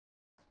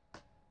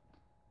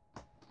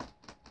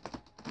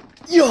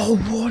Yo,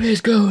 what is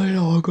going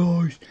on,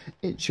 guys?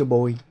 It's your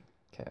boy,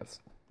 Kev,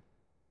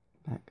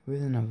 back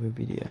with another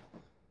video.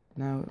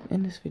 Now,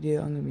 in this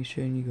video, I'm going to be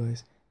showing you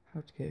guys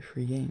how to get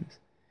free games.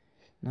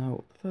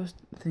 Now, the first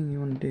thing you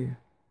want to do,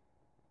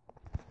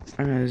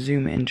 I'm going to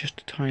zoom it in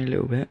just a tiny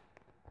little bit,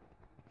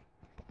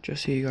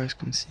 just so you guys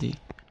can see.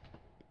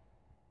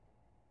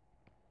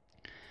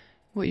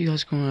 What you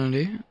guys going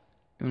to do, you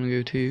want to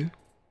go to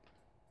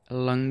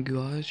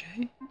language,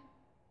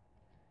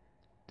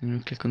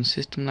 then click on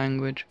system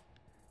language,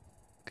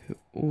 go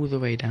all the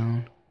way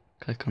down,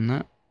 click on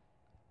that,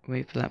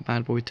 wait for that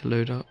bad boy to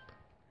load up,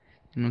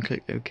 you want to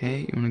click OK,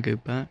 you want to go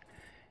back,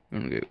 you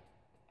want to go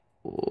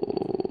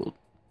all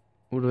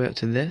the way up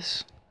to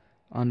this,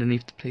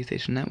 underneath the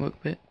PlayStation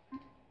Network bit.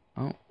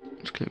 Oh,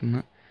 just click on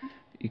that.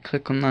 You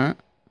click on that,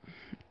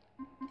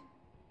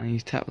 and you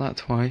tap that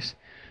twice,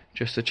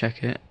 just to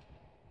check it,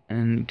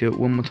 and you do it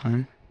one more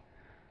time,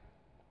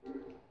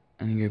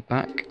 and you go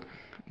back,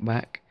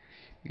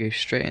 you go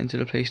straight into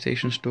the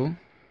PlayStation Store.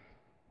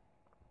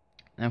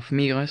 Now for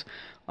me guys,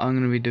 I'm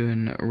going to be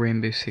doing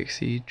Rainbow Six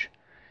Siege,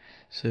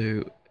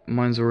 so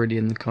mine's already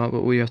in the cart, but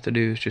all you have to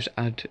do is just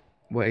add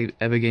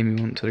whatever game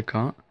you want to the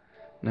cart.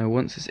 Now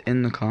once it's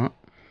in the cart,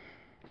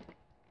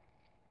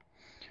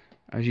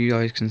 as you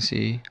guys can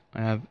see,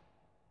 I have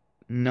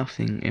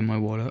nothing in my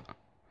wallet,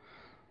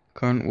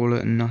 current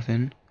wallet,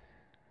 nothing.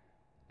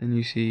 Then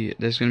you see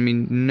there's going to be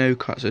no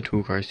cuts at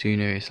all, guys, so you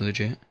know it's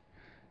legit.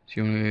 So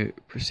you want to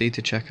proceed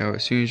to checkout.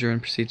 As soon as you're in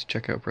proceed to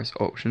checkout, press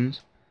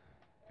options.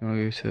 You want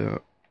to go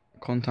to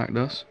contact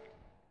us.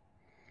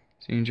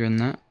 As soon as you're in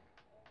that,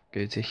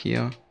 go to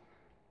here.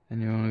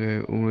 Then you want to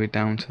go all the way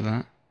down to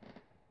that.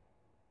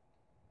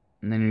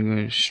 And then you're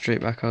going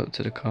straight back up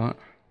to the cart.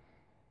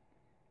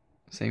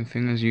 Same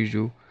thing as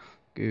usual.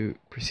 Go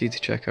proceed to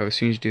checkout. As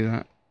soon as you do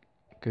that,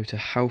 go to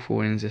health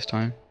warnings this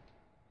time.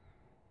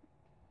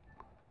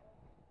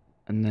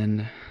 And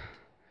then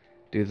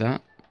do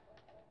that.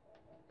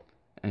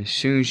 And as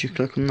soon as you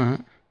click on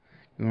that,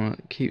 you want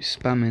to keep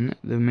spamming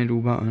the middle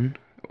button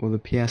or the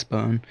PS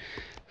button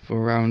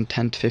for around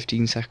 10 to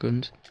 15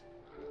 seconds.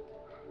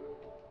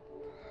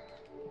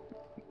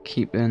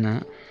 Keep doing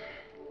that.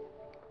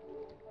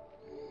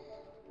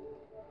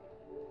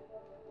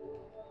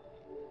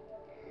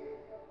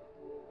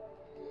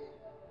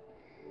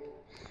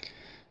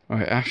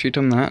 Alright, after you've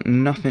done that,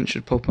 nothing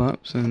should pop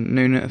up, so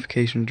no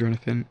notifications or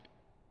anything.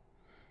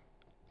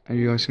 As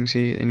you guys can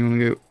see, then you want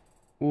to go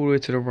all the way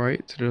to the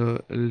right,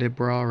 to the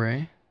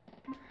library,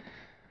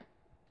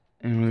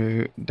 and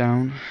we'll go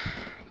down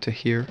to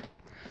here.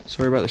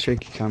 Sorry about the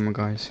shaky camera,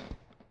 guys.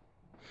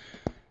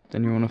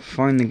 Then you want to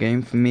find the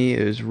game. For me,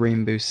 it was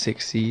Rainbow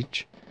Six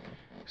Siege,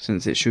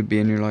 since it should be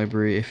in your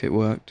library if it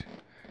worked.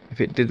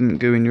 If it didn't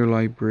go in your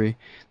library,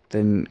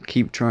 then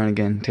keep trying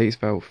again. It takes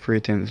about 3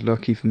 attempts.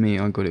 Lucky for me,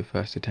 I got it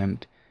first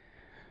attempt.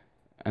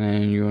 And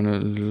then you want to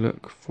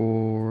look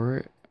for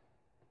it.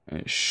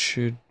 It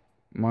should,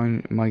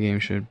 my game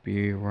should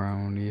be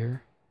around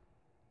here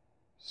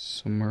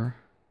somewhere.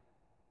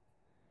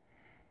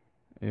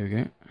 There we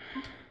go.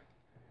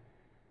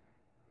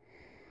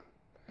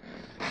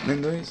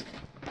 Then guys,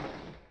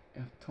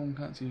 you have Tom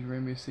Clancy's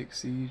Rainbow Six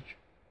Siege,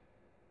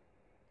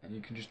 and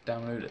you can just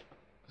download it.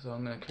 So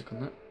I'm going to click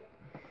on that.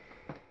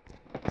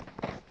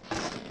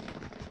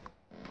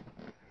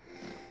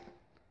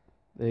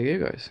 There you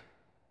go, guys.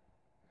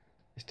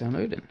 It's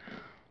downloading.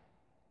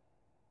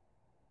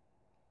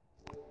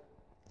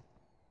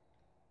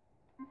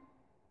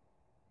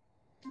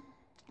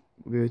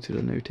 We'll go to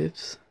the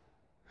notifs.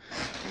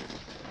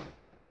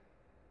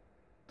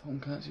 Tom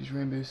Clancy's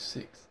Rainbow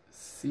Six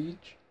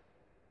Siege.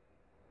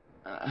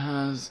 It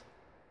has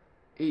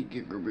 8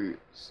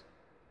 gigabytes.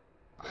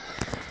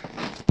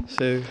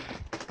 So,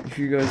 if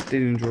you guys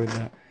did enjoy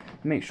that,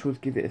 make sure to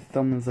give it a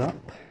thumbs up,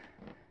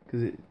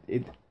 because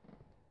it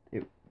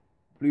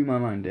blew my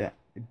mind. It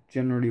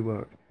generally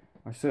worked.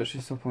 I searched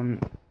this up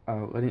on.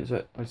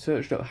 I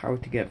searched up how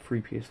to get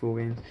free PS4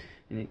 games,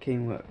 and it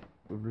came up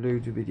with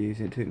loads of videos.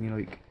 It took me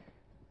like,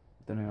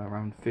 I don't know,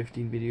 around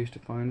 15 videos to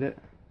find it.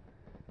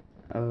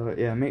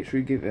 Yeah, make sure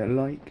you give it a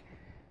like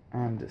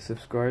and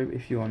subscribe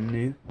if you are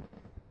new,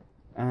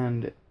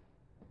 and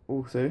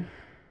also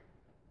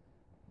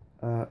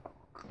you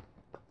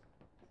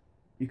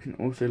can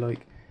also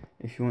like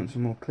if you want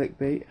some more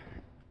clickbait.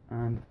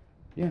 And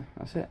yeah,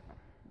 that's it.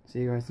 See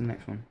you guys in the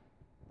next one.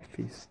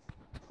 Peace.